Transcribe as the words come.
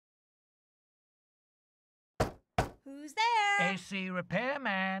Who's there? AC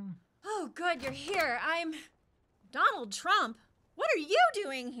Repairman. Oh, good, you're here. I'm Donald Trump. What are you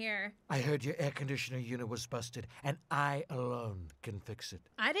doing here? I heard your air conditioner unit was busted, and I alone can fix it.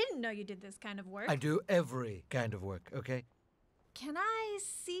 I didn't know you did this kind of work. I do every kind of work, okay? Can I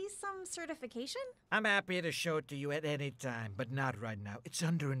see some certification? I'm happy to show it to you at any time, but not right now. It's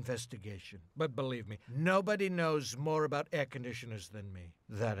under investigation. But believe me, nobody knows more about air conditioners than me.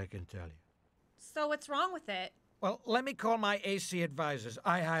 That I can tell you. So what's wrong with it? Well, let me call my AC advisors.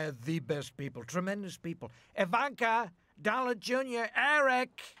 I hire the best people, tremendous people. Ivanka, Donald Jr.,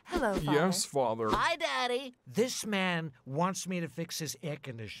 Eric. Hello, Father. Yes, Father. Hi, Daddy. This man wants me to fix his air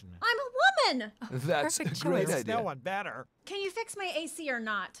conditioner. I'm a woman! That's a Perfect great choice. idea. No one better. Can you fix my AC or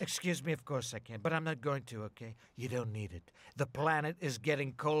not? Excuse me, of course I can, but I'm not going to, okay? You don't need it. The planet is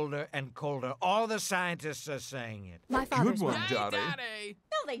getting colder and colder. All the scientists are saying it. My Good father's one, right. Daddy.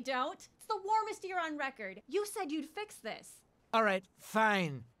 No, they don't. It's the warmest year on record. You said you'd fix this. All right,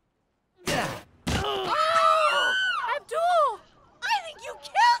 fine. Abdul! I think you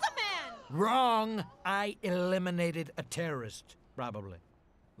killed a man! Wrong. I eliminated a terrorist, probably.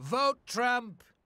 Vote Trump.